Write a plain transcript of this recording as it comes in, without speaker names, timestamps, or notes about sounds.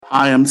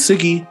I am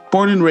Siggy,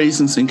 born and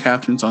raised in St.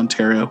 Catharines,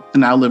 Ontario,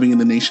 and now living in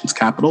the nation's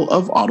capital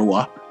of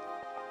Ottawa.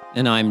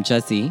 And I'm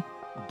Jesse,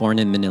 born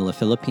in Manila,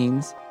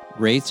 Philippines,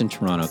 raised in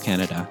Toronto,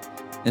 Canada,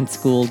 and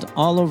schooled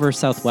all over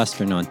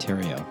southwestern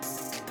Ontario.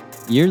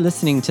 You're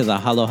listening to the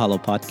Halo Halo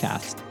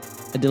podcast,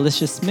 a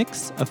delicious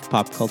mix of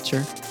pop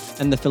culture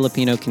and the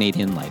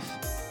Filipino-Canadian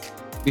life.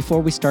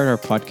 Before we start our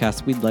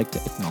podcast, we'd like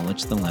to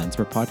acknowledge the lands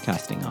we're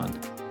podcasting on.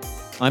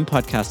 I'm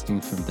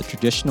podcasting from the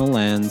traditional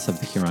lands of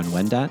the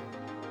Huron-Wendat,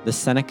 the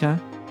Seneca,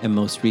 and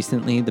most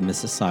recently, the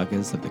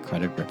Mississaugas of the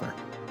Credit River.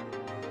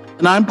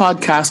 And I'm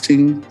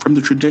podcasting from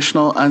the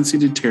traditional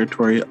unceded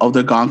territory of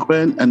the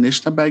Algonquin and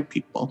Anishinaabe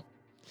people.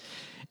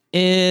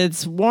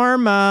 It's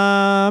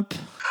Warmup.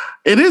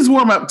 It is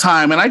warm-up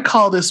time, and I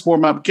call this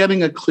warm-up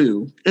Getting a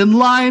Clue, in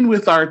line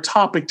with our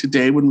topic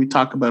today when we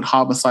talk about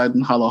homicide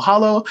and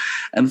halo-halo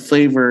and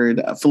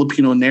flavored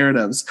Filipino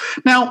narratives.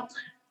 Now,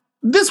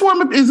 this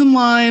warm-up is in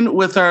line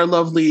with our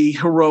lovely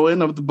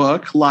heroine of the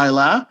book,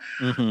 Lila.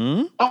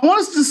 Mm-hmm. I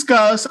want us to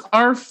discuss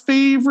our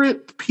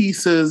favorite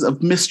pieces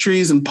of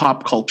mysteries in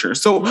pop culture.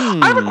 So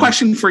I have a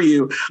question for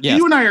you. Yes.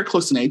 You and I are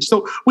close in age.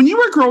 So when you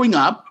were growing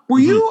up, were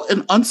you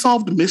an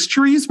Unsolved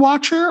Mysteries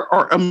watcher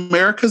or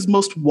America's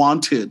Most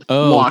Wanted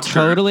watcher?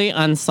 Totally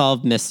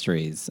Unsolved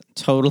Mysteries.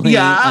 Totally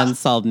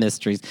Unsolved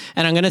Mysteries.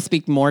 And I'm going to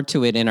speak more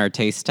to it in our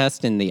taste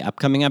test in the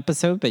upcoming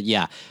episode. But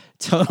yeah,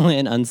 totally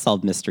an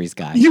Unsolved Mysteries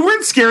guy. You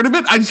weren't scared of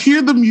it? I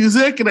hear the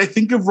music and I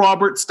think of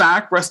Robert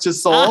Stack, rest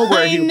his soul.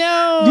 Were you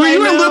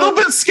a little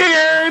bit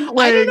scared?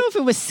 I don't know if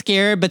it was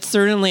scared, but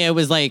certainly I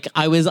was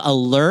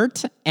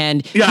alert.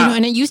 And,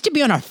 and it used to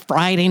be on a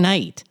Friday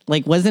night.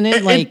 Like, wasn't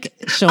it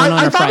showing on a Friday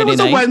night? I thought it was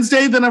a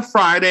Wednesday then a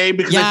Friday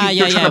because I think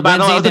you're trying to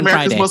battle out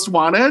America's Friday. Most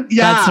Wanted.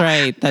 Yeah. That's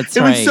right.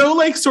 It was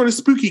so sort of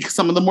spooky because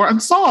some of them were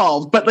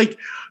unsolved. But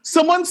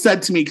someone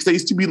said to me, because I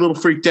used to be a little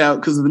freaked out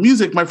because of the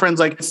music, my friend's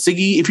like,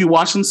 Siggy, if you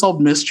watch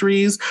Unsolved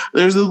Mysteries,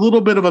 there's a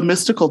little bit of a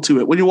mystical to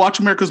it. When you watch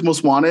America's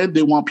Most Wanted,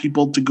 they want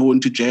people to go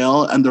into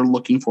jail and they're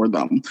looking for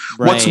them.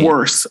 Right. What's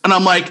worse? And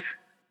I'm like,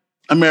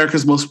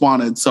 America's Most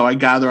Wanted. So I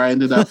gather I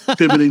ended up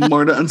pivoting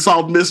more to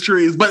Unsolved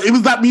Mysteries. But it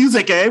was that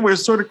music, where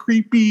it's sort of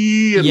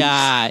creepy. And,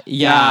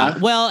 yeah.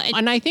 Well,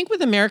 and I think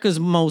with America's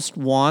Most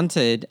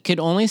Wanted, could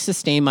only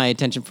sustain my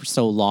attention for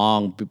so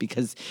long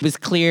because it was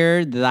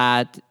clear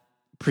that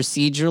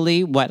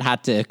procedurally what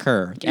had to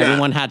occur.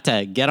 Everyone had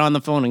to get on the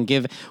phone and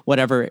give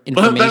whatever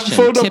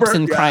information, tips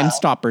and Crime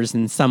Stoppers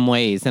in some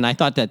ways. And I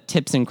thought that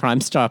Tips and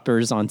Crime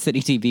Stoppers on City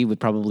TV would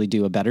probably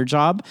do a better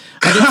job.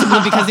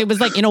 Because it was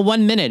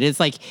 1 minute. It's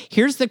like,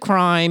 here's the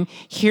crime,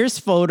 here's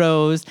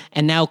photos,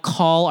 and now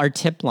call our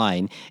tip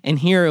line. And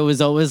here it was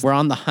always, we're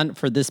on the hunt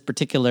for this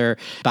particular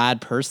bad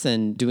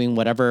person doing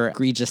whatever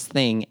egregious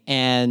thing.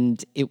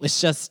 And it was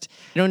just,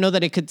 I don't know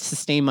that it could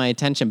sustain my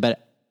attention,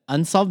 but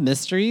Unsolved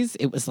Mysteries,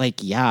 it was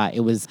it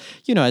was,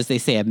 as they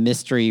say, a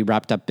mystery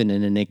wrapped up in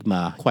an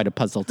enigma, quite a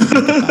puzzle to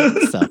think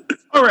about. So.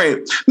 All right.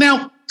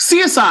 Now,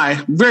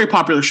 CSI, very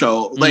popular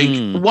show,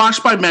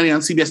 watched by many on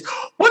CBS.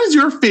 What is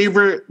your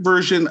favorite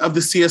version of the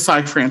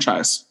CSI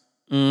franchise?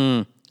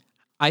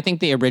 I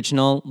think the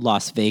original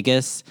Las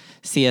Vegas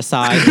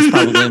CSI is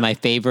probably my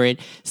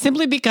favorite,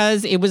 simply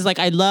because it was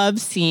I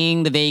love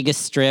seeing the Vegas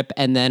Strip,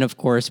 and then, of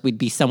course, we'd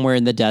be somewhere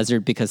in the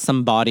desert because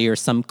somebody or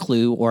some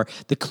clue or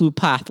the clue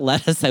path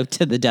led us out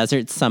to the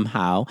desert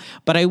somehow.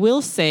 But I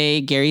will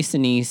say Gary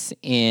Sinise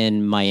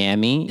in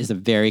Miami is a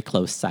very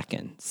close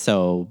second.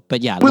 So,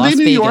 but yeah, Las Vegas.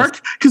 New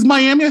York? Because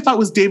Miami, I thought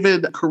was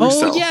David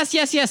Caruso. Oh,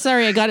 yes.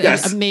 Sorry, I got it.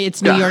 Yes.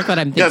 It's New York that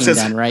I'm thinking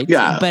then, right?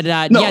 Yeah.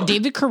 But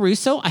David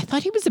Caruso, I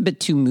thought he was a bit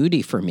too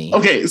moody for me.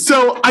 Okay,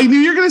 so I knew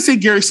you were going to say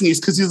Gary Sinise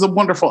because he's a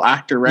wonderful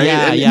actor, right?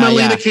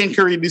 Melina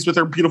Cancarides with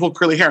her beautiful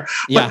curly hair.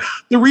 But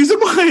the reason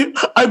why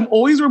I'm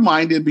always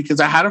reminded, because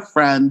I had a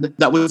friend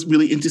that was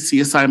really into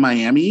CSI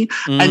Miami,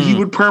 and he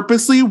would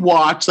purposely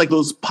watch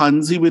those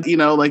puns. He would,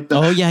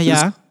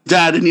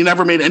 dead, and he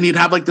never made it, and he'd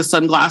have the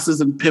sunglasses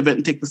and pivot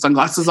and take the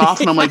sunglasses off,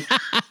 and I'm like,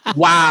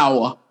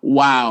 wow. But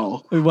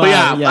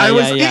I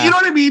was, you know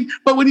what I mean?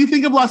 But when you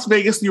think of Las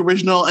Vegas, the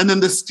original, and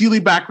then the steely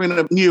background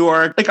of New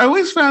York, I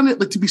always found it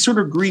to be sort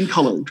of green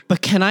colored.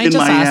 But can I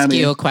just ask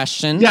you a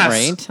question? Yes.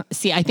 Right?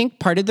 See, I think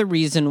part of the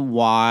reason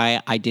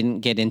why I didn't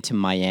get into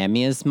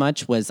Miami as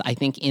much was I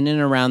think in and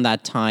around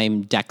that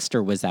time,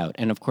 Dexter was out.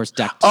 And of course,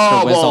 Dexter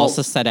was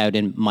also set out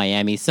in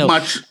Miami. So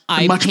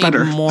I paid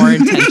better. More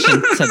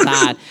attention to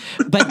that.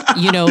 But,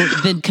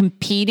 the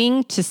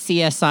competing to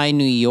CSI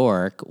New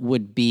York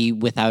would be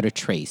Without a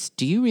Trace.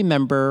 Do you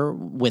remember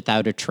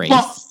Without a Trace?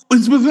 Well,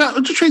 is Without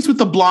a Trace with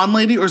the blonde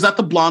lady, or is that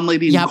the blonde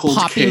lady in Cold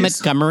Poppy Case?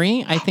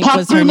 Montgomery, I think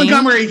was her name. Poppy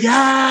Montgomery,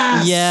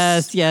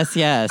 yes. Yes.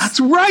 That's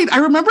right. I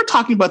remember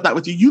talking about that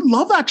with you. You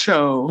love that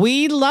show.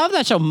 We love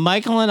that show.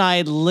 Michael and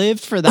I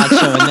lived for that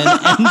show.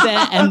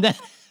 And then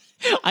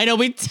I know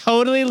we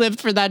totally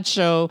lived for that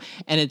show,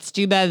 and it's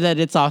too bad that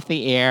it's off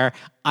the air.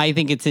 I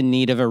think it's in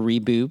need of a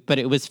reboot, but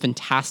it was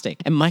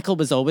fantastic. And Michael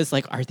was always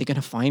like, are they going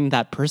to find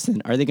that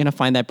person? Are they going to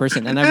find that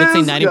person? And I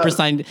would say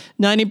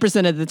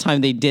 90% of the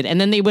time they did. And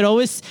then they would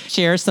always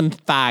share some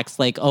facts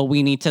like, oh,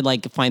 we need to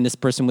like find this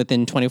person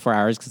within 24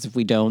 hours because if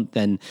we don't,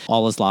 then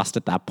all is lost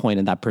at that point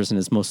and that person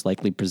is most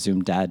likely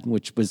presumed dead,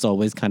 which was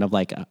always kind of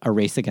like a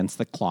race against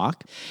the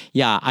clock.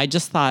 Yeah, I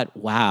just thought,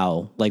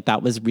 wow, like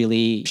that was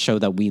really a show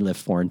that we live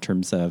for in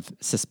terms of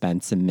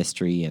suspense and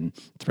mystery and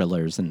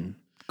thrillers and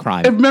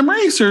crime. If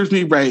memory serves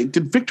me right,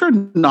 did Victor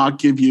not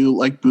give you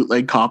like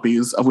bootleg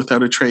copies of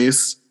Without a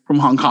Trace from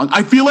Hong Kong?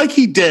 I feel like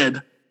he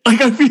did. Like,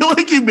 I feel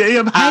like he may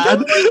have had. I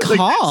don't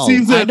recall.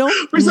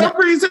 Like, for some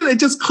reason, it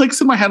just clicks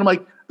in my head. I'm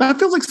like, that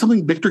feels like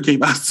something Victor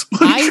gave us.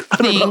 Like, I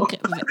think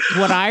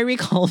what I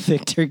recall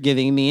Victor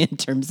giving me in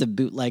terms of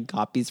bootleg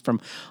copies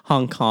from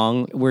Hong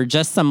Kong were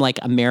just some like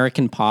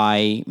American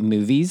Pie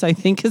movies, I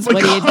think is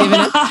what he had given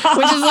it.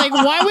 Which is like,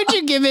 why would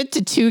you give it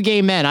to two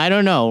gay men? I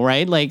don't know,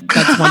 right? Like,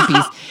 that's one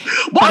piece.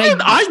 Why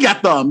didn't I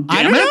get them?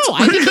 I don't know.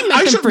 I think he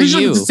meant them for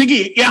you.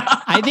 Siggy. Yeah.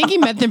 I think he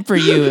meant them for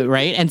you,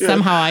 right? And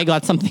somehow I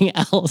got something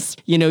else.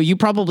 You know, you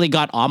probably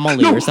got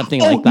Amelie or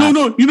something like that.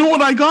 No. You know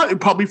what I got?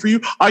 Probably for you.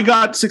 I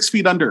got 6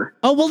 Feet Under.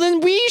 Oh, well,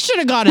 then we should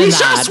have gotten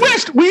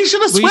that. We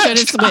should have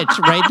switched,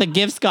 right? The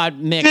gifts got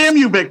mixed. Damn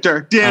you,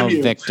 Victor. Damn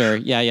you. Victor.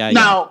 Yeah.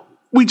 Now,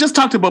 we just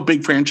talked about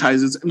big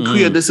franchises. And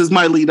Kuya, this is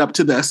my lead up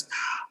to this.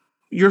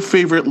 Your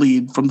favorite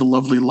lead from the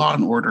lovely Law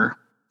and Order.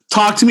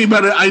 Talk to me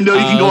about it. I know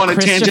you can go on a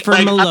tangent.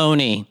 Christopher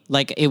Maloney.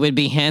 Like, it would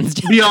be hands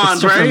down.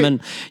 Beyond,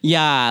 right?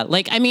 Yeah.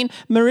 Like, I mean,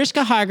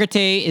 Mariska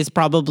Hargitay is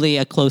probably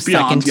a close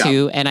second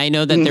too. And I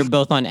know that they're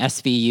both on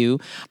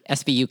SVU.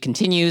 SVU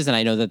continues, and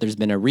I know that there's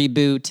been a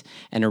reboot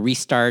and a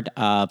restart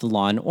of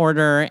Law and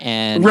Order.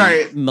 And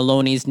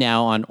Maloney's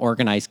now on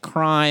Organized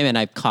Crime, and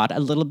I've caught a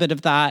little bit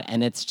of that.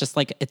 And it's just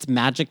like, it's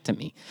magic to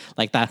me.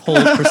 Like, that whole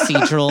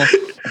procedural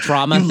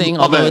drama thing,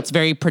 although it's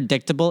very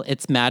predictable,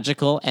 it's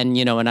magical. And,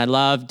 you know, and I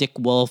love Dick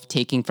Wolf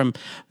taking from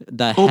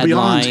the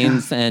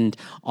headlines and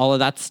all of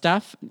that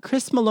stuff.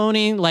 Chris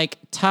Maloney, like,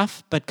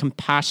 tough but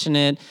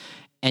compassionate,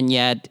 and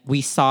yet we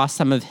saw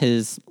some of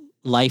his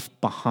life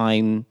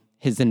behind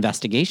his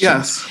investigation.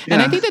 Yes.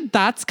 And I think that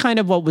that's kind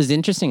of what was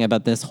interesting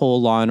about this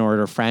whole Law and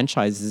Order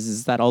franchise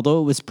is that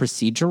although it was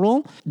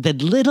procedural, the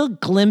little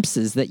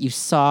glimpses that you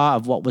saw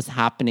of what was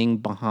happening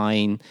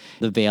behind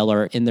the veil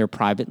or in their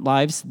private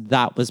lives,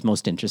 that was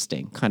most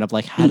interesting. Kind of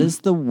like, how does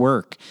the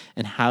work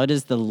and how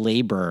does the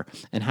labor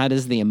and how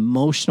does the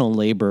emotional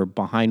labor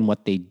behind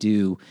what they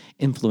do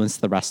influence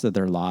the rest of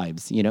their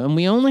lives, you know? And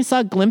we only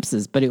saw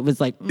glimpses, but it was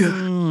like,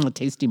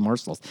 tasty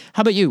morsels.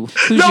 How about you?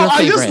 Who's your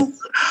favorite?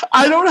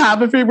 I don't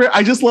have a favorite.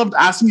 I just loved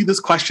asking you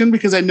this question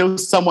because I know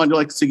someone, you're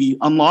like, Siggy,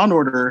 on Law and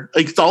Order,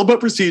 like, it's all about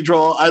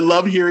procedural. I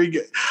love hearing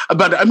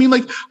about it. I mean,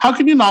 like, how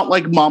can you not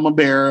like Mama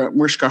Bear,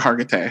 Mariska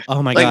Hargitay?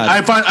 Oh my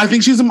God. I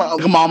think she's a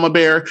Mama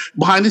Bear.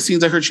 Behind the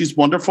scenes, I heard she's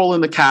wonderful in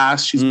the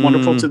cast. She's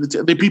wonderful to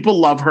the people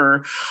love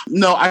her.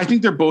 No, I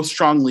think they're both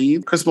strong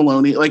lead. Chris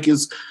Maloney, like,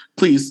 is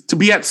please to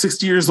be at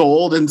 60 years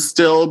old and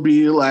still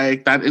be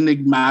like that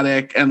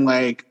enigmatic and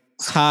like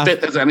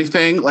fit as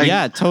anything. Like,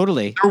 yeah,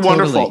 totally. They're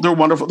wonderful. Totally. They're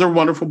wonderful. They're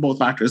wonderful,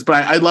 both actors.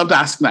 But I loved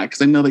asking that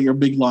because I know that you're a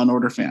big Law and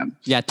Order fan.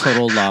 Yeah,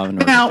 total Law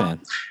and Order fan.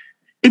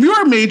 If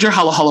you're a major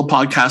Hello Hello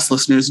podcast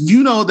listeners,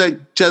 you know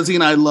that Jezzy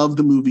and I love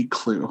the movie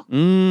Clue.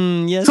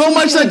 Yes, so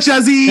much that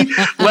Jezzy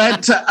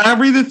went to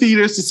every the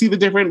theaters to see the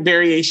different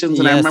variations.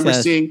 And I remember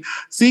seeing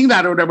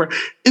that or whatever.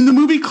 In the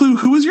movie Clue,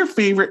 who was your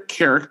favorite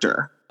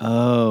character?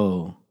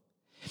 Oh,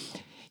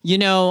 you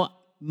know,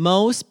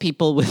 most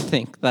people would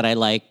think that I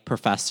like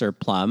Professor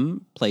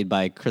Plum, played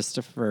by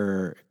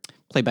Christopher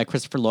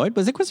Lloyd.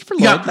 Was it Christopher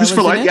Lloyd? Yeah,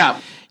 Christopher Lloyd,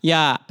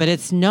 Yeah, but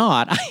it's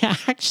not. I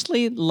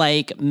actually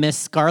like Miss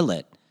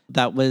Scarlet.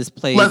 That was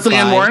played Leslie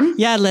Ann Warren?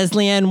 Yeah,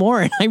 Leslie Ann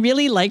Warren. I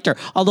really liked her.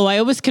 Although I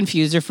always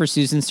confuse her for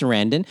Susan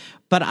Sarandon.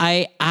 But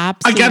I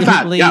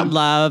absolutely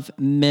love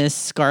Miss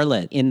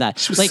Scarlet in that.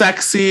 She was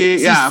sexy.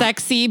 She's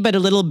sexy, but a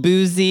little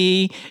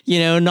boozy, you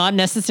know, not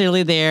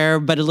necessarily there,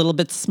 but a little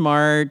bit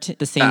smart at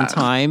the same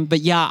time.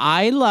 But yeah,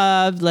 I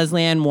loved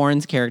Leslie Ann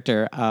Warren's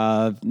character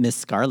of Miss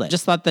Scarlet.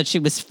 Just thought that she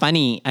was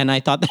funny, and I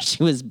thought that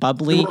she was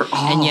bubbly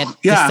and yet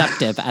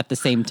deceptive at the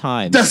same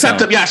time.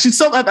 Deceptive, yeah. She's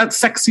still that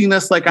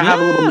sexiness, like I have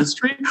a little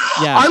mystery.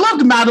 Yeah. I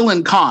loved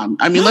Madeline Kahn.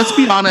 I mean, let's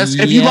be honest.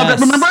 If you loved it,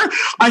 remember,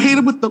 I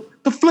hated with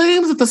the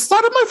flames at the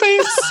side of my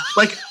face.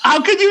 Like, how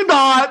could you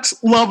not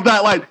love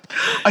that line?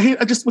 I hate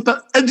her I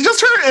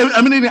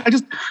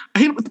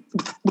hate it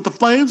with the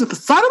flames at the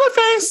side of my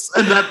face.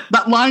 And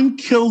that line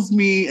kills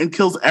me and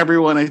kills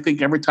everyone, I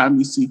think, every time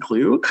you see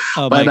Clue.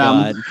 Oh my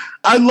God.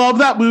 I love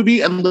that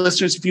movie. And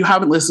listeners, if you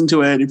haven't listened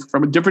to it, if you're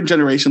from a different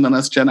generation than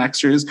us Gen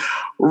Xers,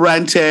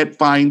 rent it,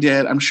 find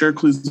it. I'm sure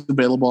Clue's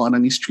available on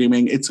any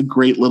streaming. It's a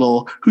great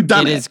little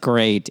whodunit. It is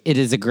great. It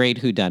is a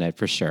great whodunit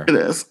for sure. It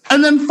is.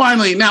 And then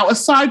finally, now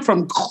aside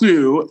from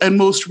Clue and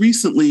most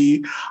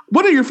recently,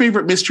 what are your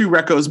favorite mystery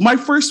recos? My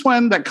first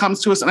one that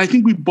comes to us, and I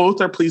think we both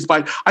are pleased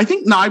by, I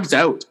think Knives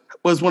Out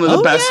was one of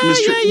the best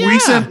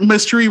recent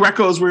mystery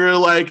recos where you're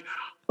like,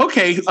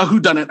 okay, a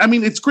whodunit. I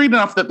mean, it's great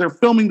enough that they're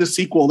filming the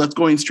sequel that's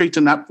going straight to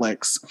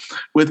Netflix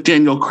with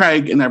Daniel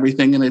Craig and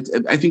everything.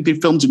 And I think they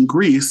filmed in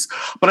Greece.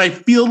 But I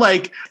feel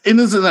like it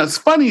isn't as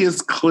funny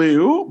as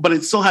Clue, but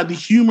it still had the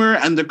humor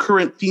and the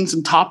current themes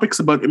and topics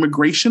about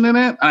immigration in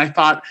it. And I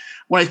thought,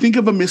 when I think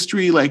of a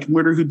mystery like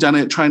Murder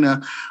Whodunit, trying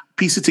to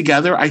piece it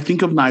together, I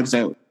think of Knives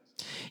Out.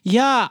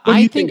 Yeah, What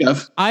do you think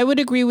of? I would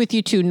agree with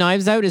you too.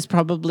 Knives Out is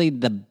probably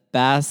the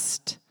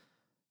best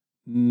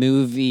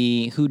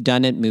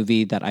whodunit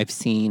movie that I've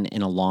seen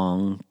in a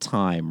long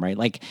time, right?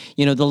 Like,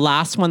 the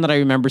last one that I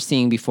remember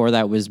seeing before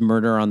that was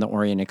Murder on the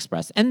Orient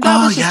Express. And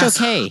that was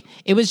just okay.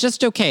 It was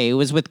just okay. It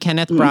was with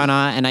Kenneth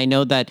Branagh, and I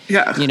know that,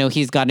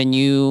 he's got a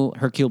new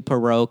Hercule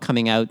Poirot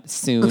coming out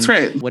soon. That's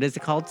right. What is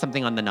it called?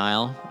 Something on the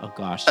Nile? Oh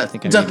gosh, I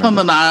think I Death on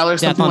the Nile or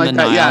something like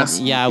that. Yes.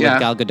 Yeah, with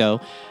Gal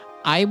Gadot.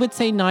 I would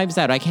say Knives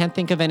Out. I can't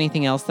think of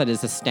anything else that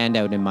is a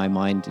standout in my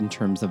mind in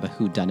terms of a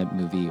whodunit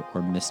movie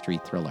or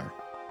mystery thriller.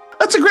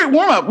 That's a great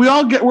warm-up.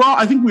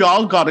 I think we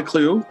all got a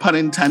clue, pun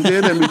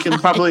intended, and we can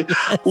probably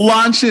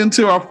launch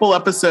into our full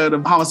episode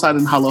of Homicide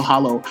and Halo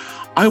Halo.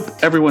 I hope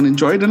everyone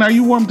enjoyed. And are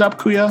you warmed up,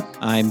 Kuya?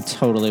 I'm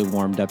totally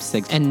warmed up,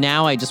 Sig. And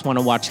now I just want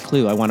to watch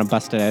Clue. I want to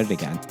bust it out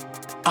again.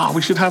 Oh,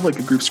 we should have like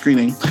a group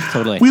screening.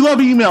 Totally. We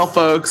love email,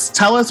 folks.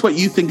 Tell us what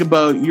you think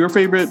about your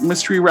favorite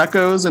mystery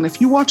recos. And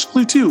if you watched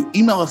Clue 2,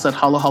 email us at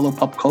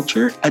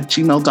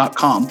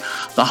halohalopopculture@gmail.com.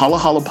 The Halo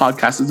Halo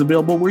podcast is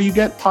available where you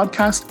get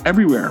podcasts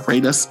everywhere.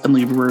 Rate us and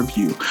leave a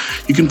review.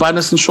 You can find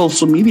us on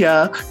social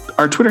media.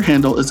 Our Twitter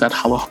handle is at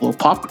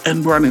halohalopop,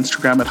 and we're on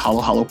Instagram at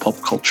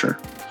halohalopopculture.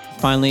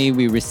 Finally,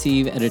 we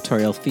receive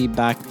editorial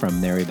feedback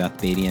from Mary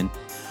Beth Badian.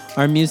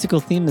 Our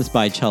musical theme is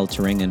by Chel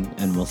Turing,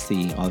 and we'll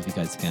see all of you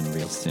guys again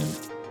real soon.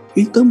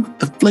 Eat them with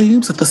the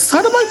flames at the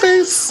side of my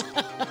face.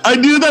 I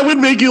knew that would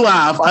make you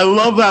laugh. I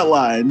love that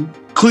line.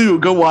 Clue,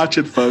 go watch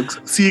it, folks.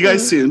 See you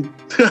guys soon.